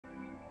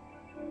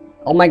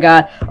Oh my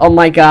god. Oh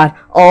my god.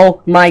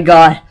 Oh my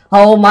god.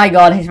 Oh my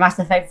god. It's Mass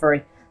Effect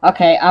 3.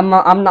 Okay, I'm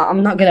not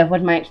gonna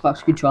with my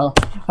Xbox controller.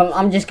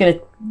 I'm just gonna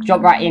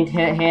jump right into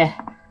it here.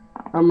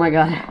 Oh my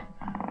god.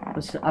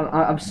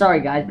 I'm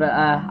sorry guys, but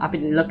I've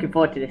been looking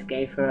forward to this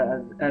game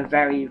for a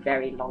very,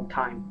 very long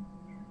time.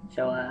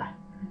 So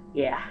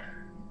yeah,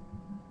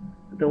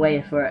 I've been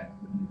waiting for it,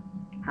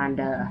 and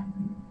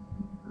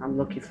I'm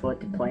looking forward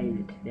to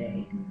playing it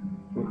today.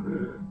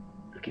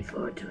 Looking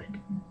forward to it.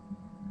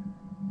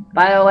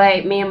 By the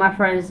way, me and my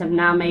friends have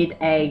now made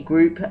a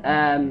group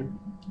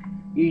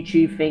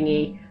YouTube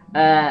thingy.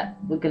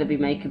 We're gonna be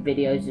making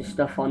videos and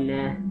stuff on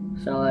there,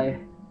 so it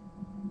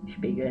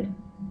should be good.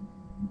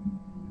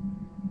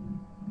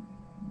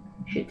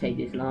 Should take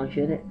this long,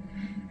 should it?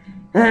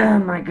 Oh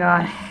my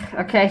god.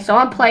 Okay, so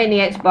I'm playing the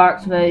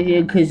Xbox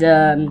version because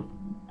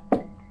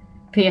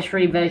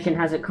PS3 version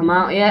hasn't come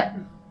out yet.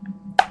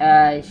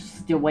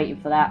 Still waiting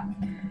for that,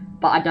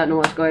 but I don't know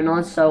what's going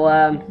on. So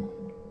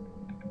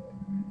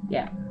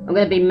yeah, I'm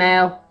gonna be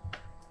male.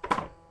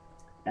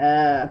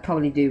 I'll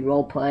probably do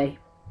roleplay.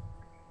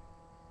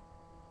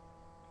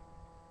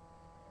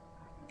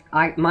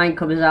 Mine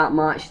comes out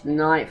March the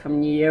 9th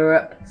from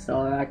Europe,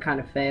 so I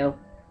kind of fail.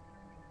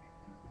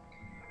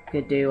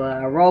 Could do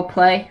a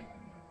roleplay.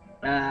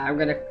 I'm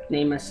gonna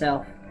name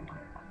myself.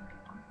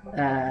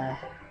 I'm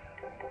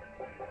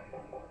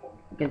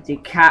gonna do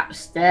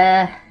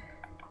Capster.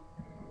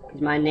 Cause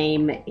my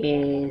name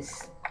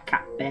is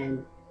Cap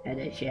Ben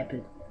Edit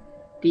Shepherd.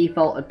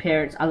 Default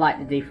appearance. I like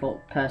the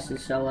default person,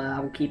 so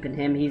I'm keeping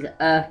him. He's an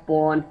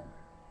Earthborn,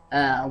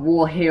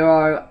 war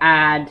hero,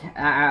 and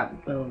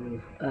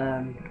oh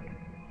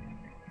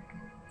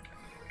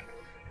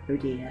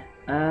dear.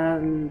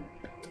 I'm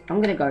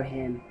gonna go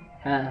him.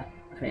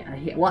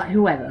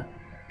 Whoever.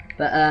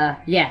 But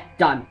yeah,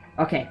 done.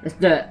 Okay, let's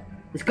do it.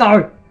 Let's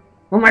go.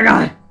 Oh my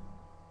god.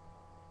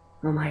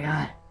 Oh my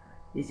god.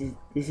 This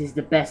is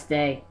the best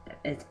day that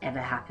has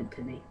ever happened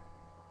to me.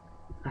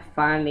 I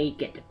finally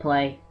get to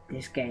play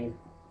this game.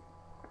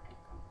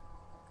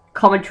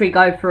 Commentary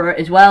go through it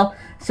as well.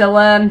 So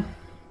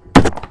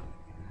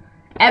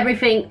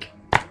everything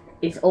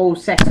is all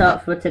set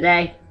up for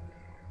today.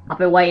 I've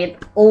been waiting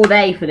all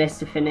day for this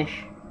to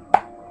finish.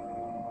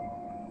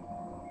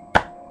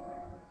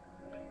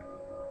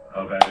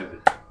 How bad is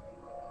it?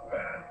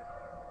 Bad.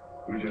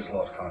 We just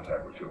lost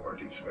contact with two of our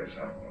deep space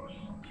outposts.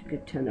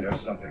 Good turn of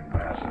There's something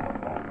massive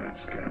on that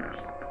scanners.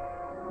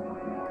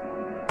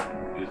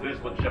 Is this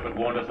what Shepard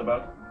warned us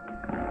about?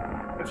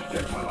 Let's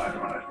stake my life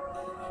on it.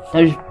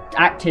 Those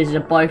actors are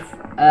both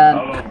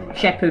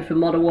Shepard from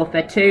Modern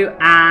Warfare 2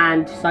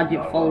 and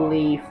Sergeant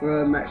Foley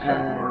from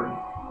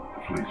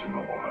Fleet's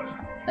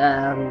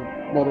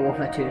immobilized. Modern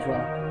Warfare 2 as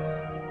well.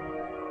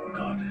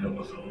 God help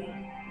us all.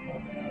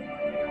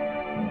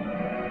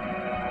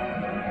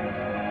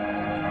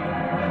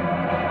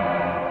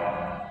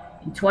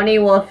 In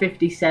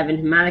 2157,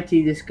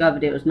 humanity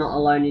discovered it was not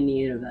alone in the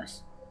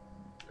universe.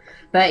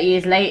 30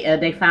 years later,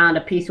 they found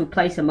a peaceful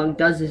place among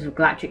dozens of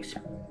galactic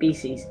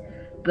species.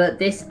 But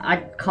this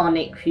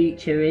iconic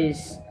future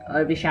is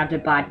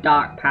overshadowed by a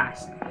dark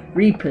past.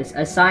 Reapers,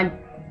 a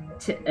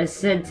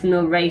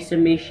sentinel race of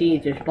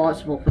machines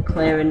responsible for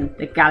clearing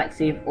the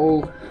galaxy of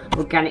all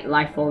organic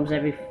life forms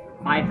every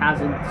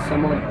 5,000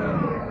 some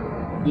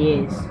odd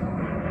years.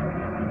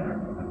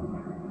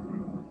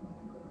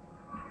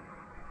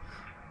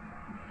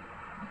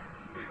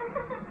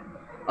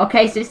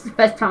 Okay, so this is the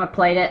first time I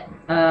played it,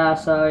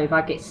 so if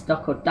I get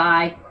stuck or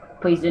die,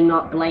 please do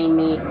not blame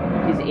me,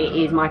 because it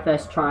is my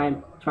first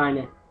time trying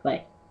to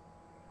play.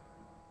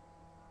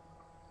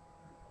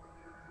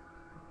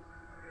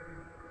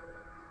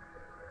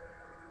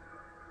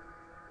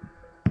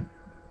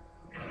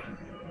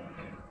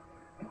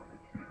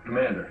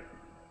 Commander,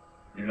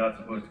 you're not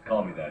supposed to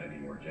call me that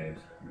anymore, James.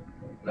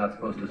 Not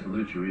supposed to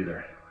salute you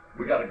either.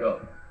 We gotta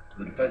go.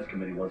 The Defense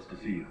Committee wants to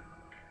see you.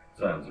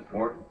 Sounds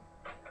important.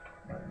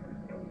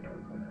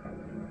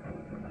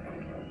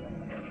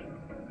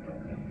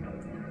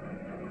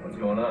 What's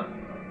going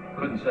on?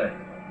 Couldn't say.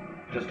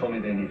 Just told me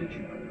they needed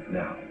you.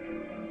 Now.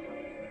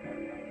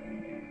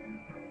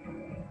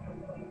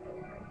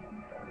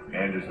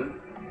 Anderson?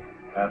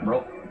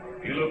 Admiral?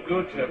 You look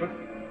good, Shepard.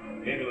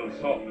 Maybe a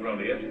little soft around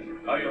the edges.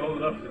 How you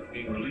holding up since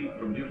being relieved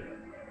from duty?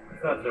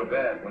 It's not so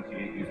bad once you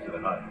get used to the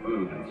hot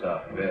food and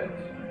soft beds.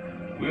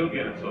 We'll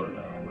get it sorted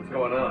out. What's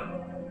going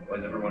on? Why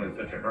is everyone in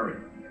such a hurry?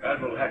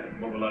 Admiral Hackett's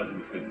mobilizing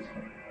the fleets.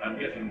 I'm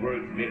guessing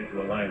word's made it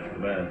to Alliance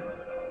Command.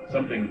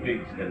 Something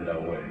big's headed our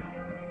way.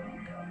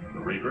 The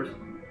Reapers?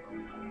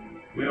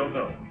 We don't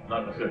know.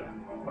 Not for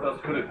certain. What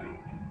else could it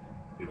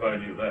be? If I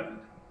knew that.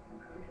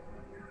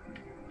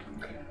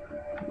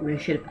 We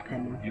should have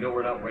prepared more. You know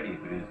we're not ready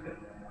if it is then.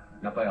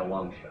 Not by a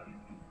long shot.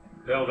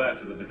 Tell that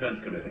to the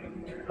Defense Committee.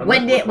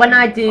 When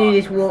I do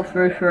this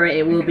walkthrough for it,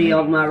 it will be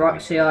on my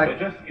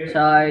Roxio.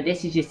 So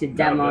this is just a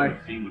demo.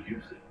 See what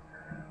you've seen.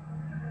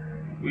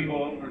 We've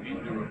all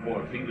reviewed your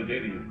report, seen the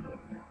data you've put,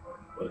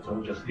 but it's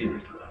all just theory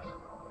to us.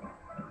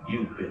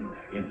 You've been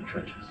there in the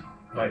trenches,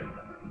 fighting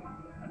them.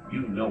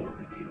 You know what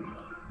they're capable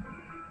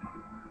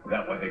of.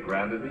 That why they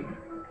grounded me?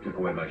 Took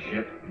away my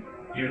ship?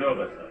 You know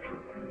that's not true.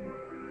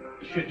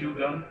 The shit you've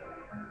done,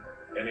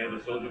 any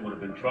other soldier would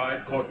have been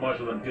tried,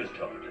 court-martialed, and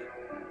discharged.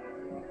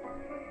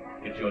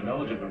 It's your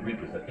knowledge of the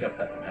Reapers that kept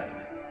that from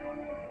happening.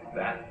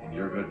 That, in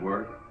your good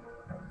word?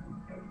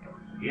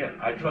 Yeah,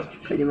 I trust you,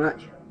 Pretty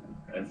much.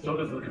 and so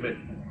does the committee.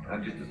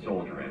 I'm just a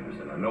soldier,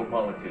 Anderson. I'm no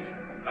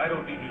politician. I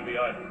don't need you to be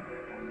either.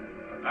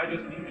 I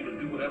just need you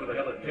to do whatever the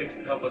hell it takes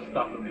to help us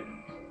stop the mutants.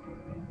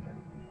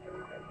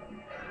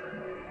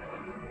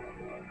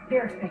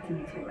 They're expecting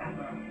you to,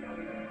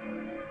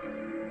 Admiral.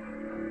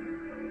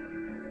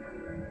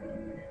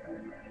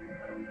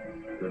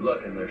 Good luck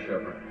in there,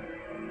 Shepard.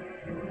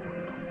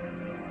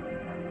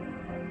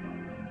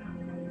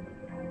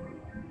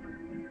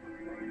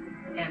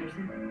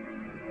 Anderson?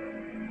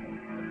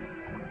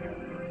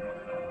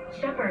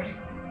 Shepard!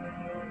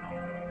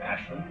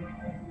 Ashley?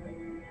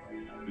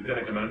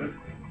 Lieutenant Commander?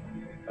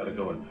 How'd it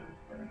going?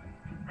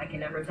 I can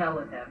never tell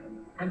with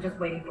them. I'm just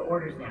waiting for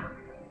orders now.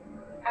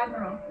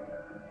 Admiral.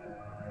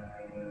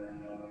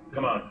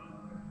 Come on.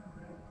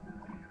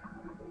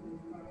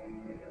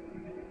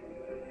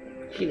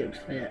 She looks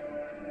fit.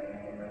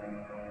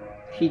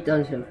 She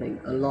does something,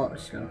 a lot of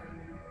stuff.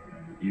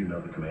 You know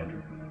the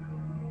commander.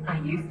 I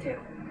used to.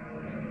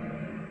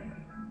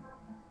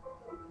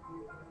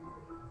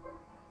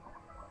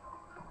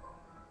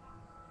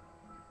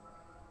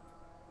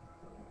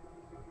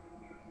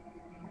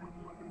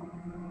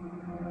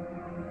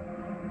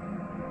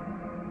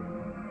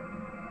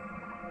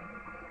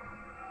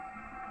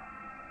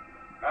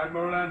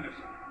 Admiral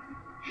Anderson.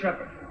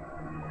 Shepard.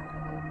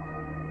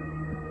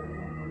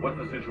 What's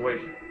the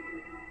situation?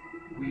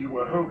 We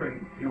were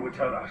hoping you would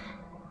tell us.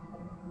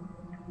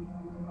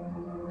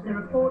 The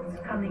reports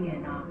coming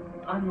in are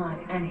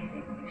unlike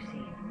anything we've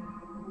seen.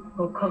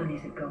 Whole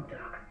colonies have gone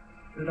dark.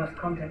 We lost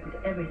contact with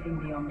everything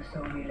beyond the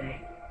Soul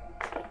Relay.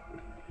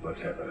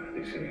 Whatever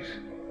this is,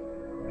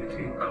 it's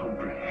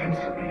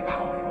incomprehensibly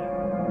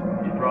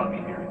powerful. You brought me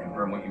here to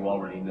confirm what you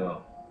already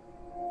know.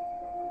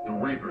 The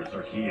Reapers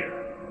are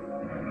here.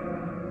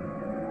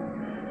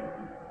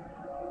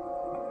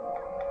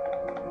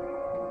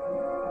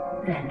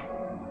 Then,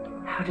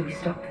 how do we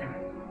stop them?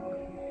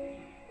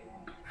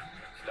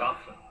 Stop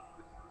them.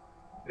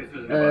 This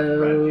isn't about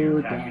strategy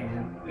or tactics.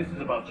 damn. This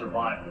is about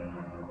survival.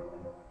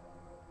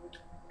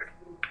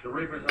 The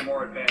Reapers are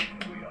more advanced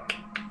than we are.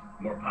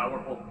 More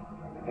powerful,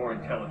 more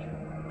intelligent.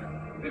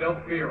 They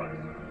don't fear us.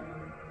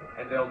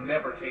 And they'll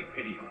never take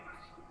pity on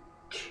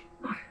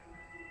us.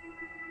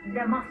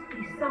 There must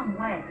be some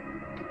way.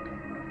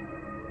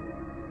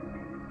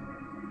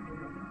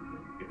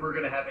 If we're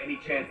gonna have any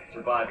chance of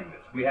surviving this,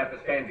 we have to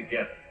stand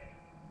together.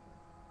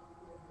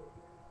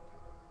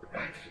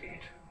 That's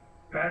it.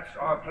 That's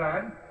our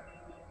plan?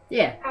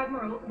 Yeah.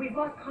 Admiral, we've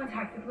lost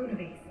contact with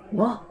Ludovic.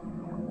 What?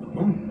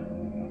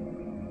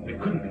 It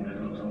couldn't be that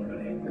close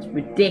already. That's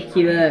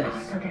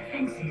ridiculous. So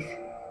defenses.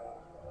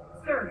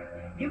 Sir,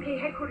 UK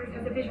headquarters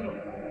has a visual.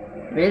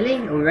 Really?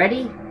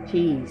 Already?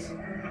 Jeez.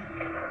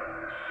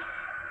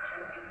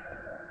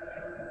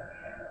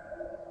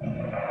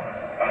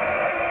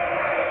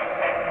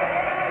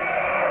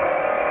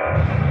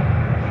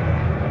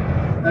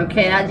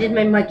 Okay, that just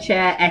made my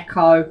chair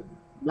echo,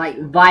 like,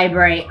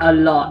 vibrate a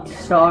lot.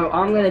 So,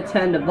 I'm gonna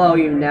turn the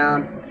volume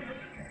down.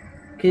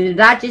 Because if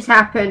that just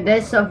happened,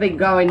 there's something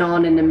going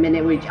on in a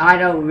minute which I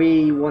don't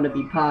really want to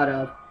be part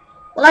of.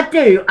 Well, I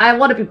do. I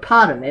want to be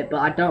part of it, but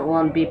I don't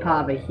want to be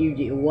part of a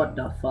huge... What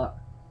the fuck?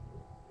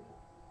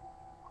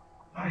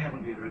 I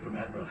haven't been heard from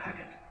Admiral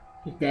Hackett.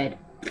 He's dead.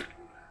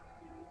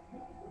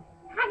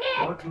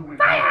 What do we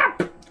Fire!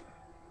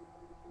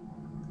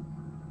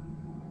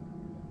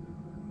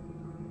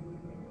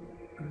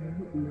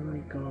 Oh my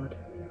god.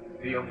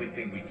 The only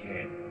thing we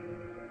can.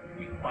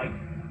 We fight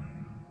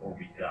or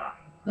we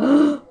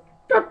die.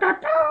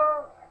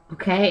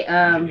 Okay,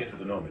 Get to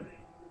the Normandy.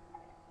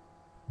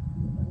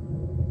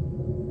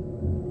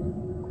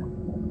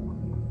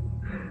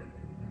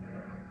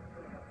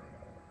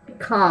 it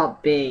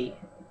can't be.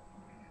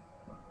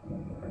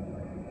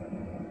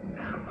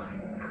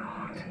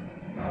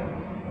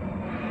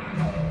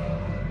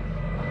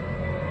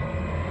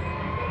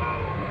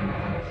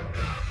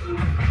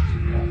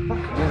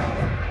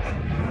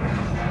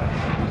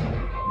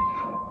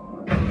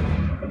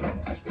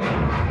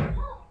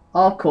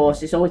 Of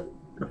course, it's always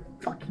the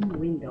fucking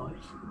windows.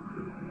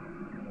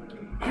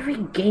 Every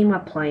game I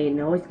play and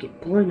I always get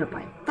blown up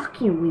by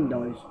fucking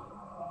windows.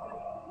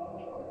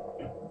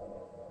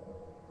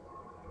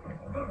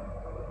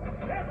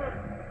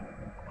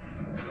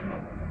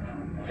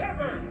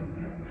 Shepard!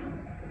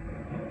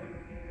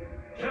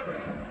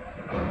 Shepard!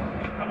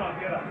 Come on,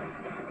 get up.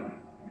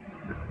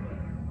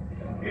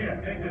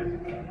 Here, take this.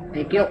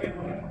 Thank you.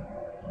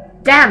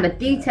 Damn, the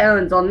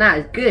detailings on that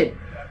is good.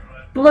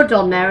 Blood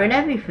on there and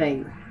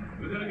everything.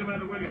 Lieutenant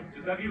Commander Williams,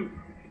 is that you?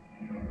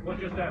 What's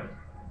your status?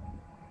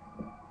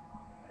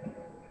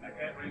 I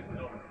can't raise the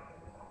Normandy.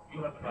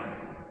 You have the power.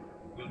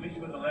 We'll meet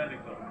you in the landing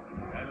zone.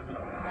 Anderson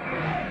up.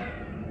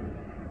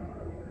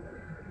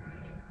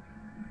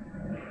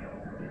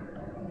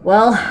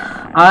 Well,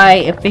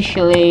 I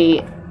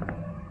officially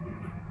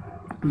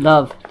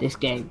love this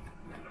game.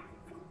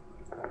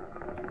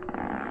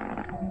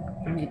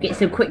 Get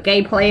some quick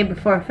gameplay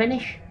before I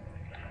finish.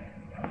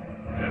 Come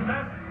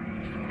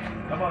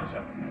on,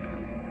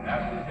 Shepard.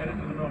 Ashley's headed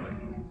to the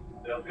Norman.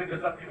 They'll pick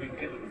us up if we can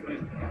get to the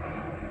space.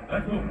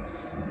 Let's move.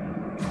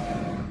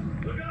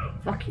 Look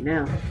out! Fucking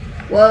hell.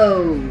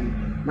 Whoa!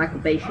 Michael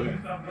Bay shit.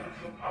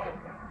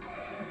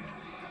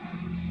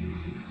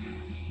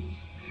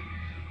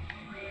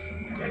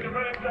 Take a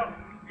running jump.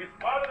 It's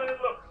harder than it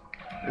looks.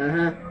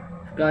 Let's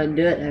go ahead and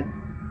do it then.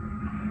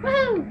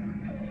 Woo!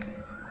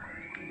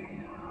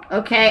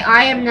 Okay,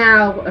 I am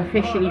now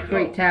officially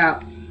freaked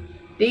out.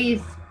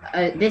 This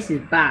is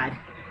bad.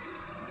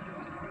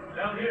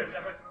 Down here,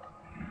 Shepard.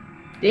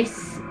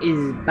 This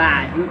is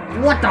bad.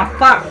 What the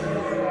fuck?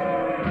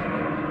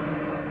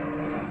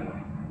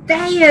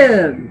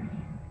 Damn!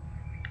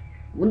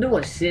 Wonder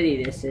what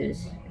city this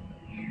is.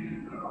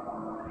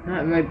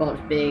 That robot's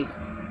big.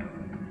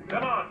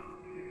 Come on.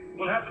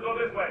 We'll have to go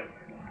this way.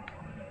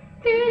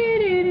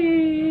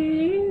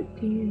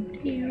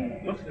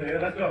 Looks clear.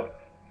 Let's go.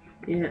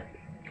 Yeah.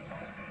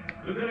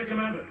 Lieutenant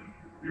Commander,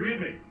 you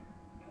read me.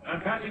 I'm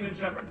patching in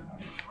Shepard.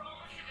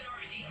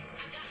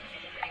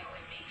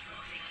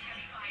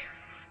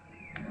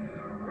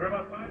 Where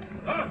about five?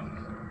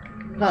 Husks!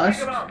 Take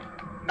Husks. him out.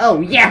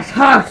 Oh yes,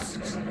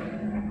 husks! Shoot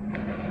him!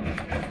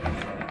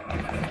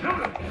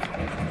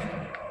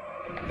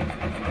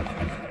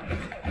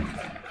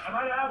 I'm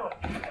out of ammo.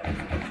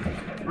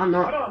 I'm Come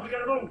not. on, we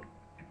gotta move.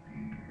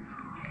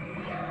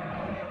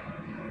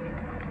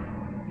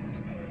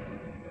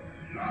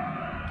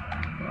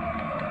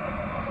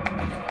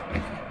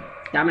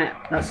 Damn it,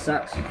 that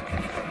sucks.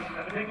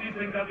 Have to take these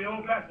things out the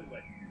old-fashioned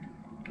way.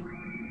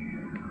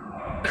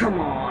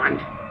 Come on.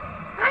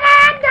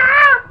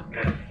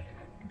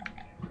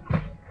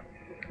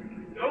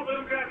 Don't let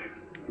him grab you.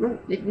 No,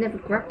 it never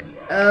grabbed.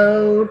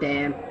 Oh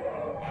damn.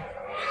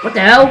 What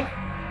the hell?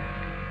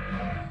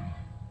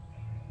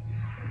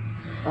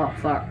 Oh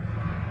fuck.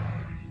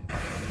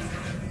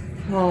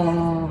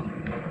 Oh.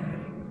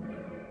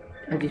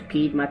 I just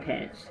peed my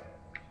pants.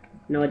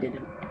 No I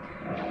didn't.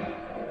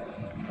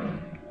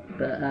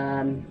 But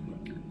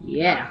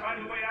yeah. Find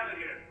your way out of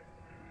here.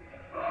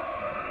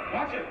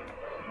 Watch it.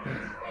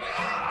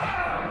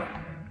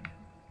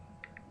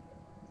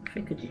 I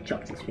think I just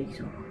chopped his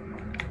face off.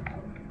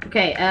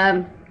 Okay,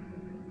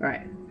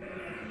 right.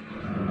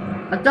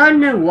 I don't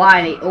know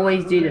why they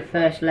always do the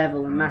first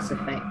level in Mass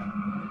Effect.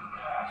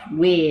 It's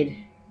weird.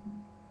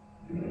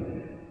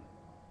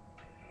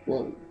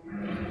 Whoa.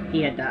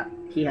 He had that.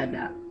 He had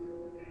that.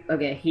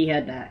 Okay, he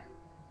had that.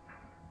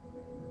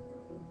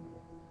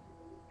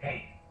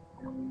 Hey.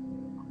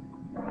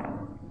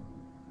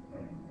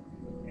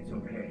 It's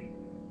okay.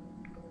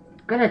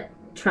 I'm gonna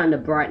turn the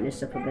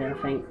brightness up a bit, I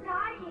think.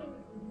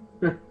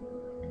 Huh.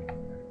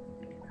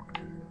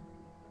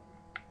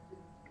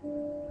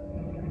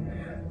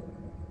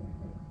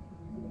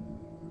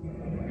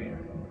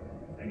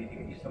 I need to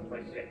get you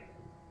someplace safe.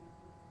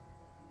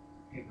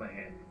 Take my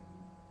hand.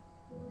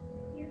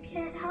 You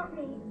can't help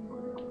me.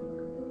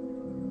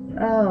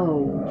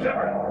 Oh.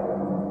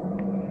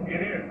 Shepard!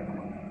 Get here.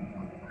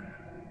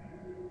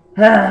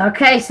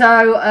 Okay,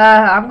 so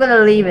I'm gonna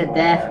leave it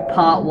there for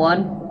part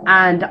 1,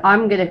 and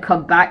I'm gonna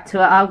come back to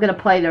it. I'm gonna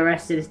play the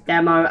rest of this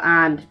demo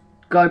and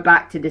go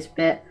back to this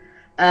bit.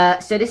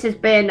 So this has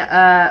been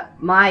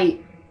my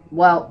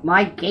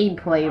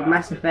gameplay of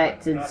Mass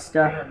Effect and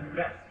stuff.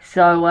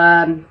 So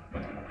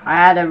I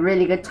had a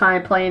really good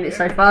time playing it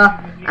so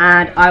far,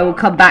 and I will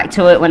come back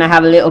to it when I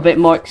have a little bit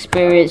more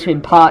experience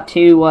with part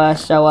 2.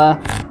 So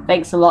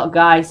thanks a lot,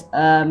 guys. It's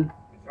hard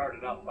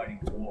enough fighting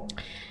the war.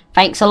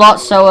 Thanks a lot.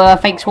 So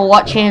thanks for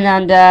watching,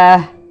 and You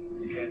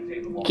can't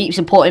save them all. keep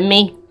supporting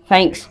me.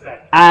 Thanks.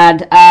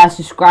 And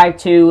subscribe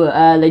to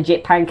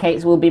Legit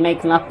Pancakes. We'll be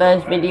making our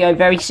first video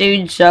very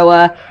soon.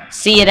 So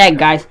see you then,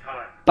 guys.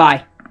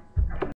 Bye.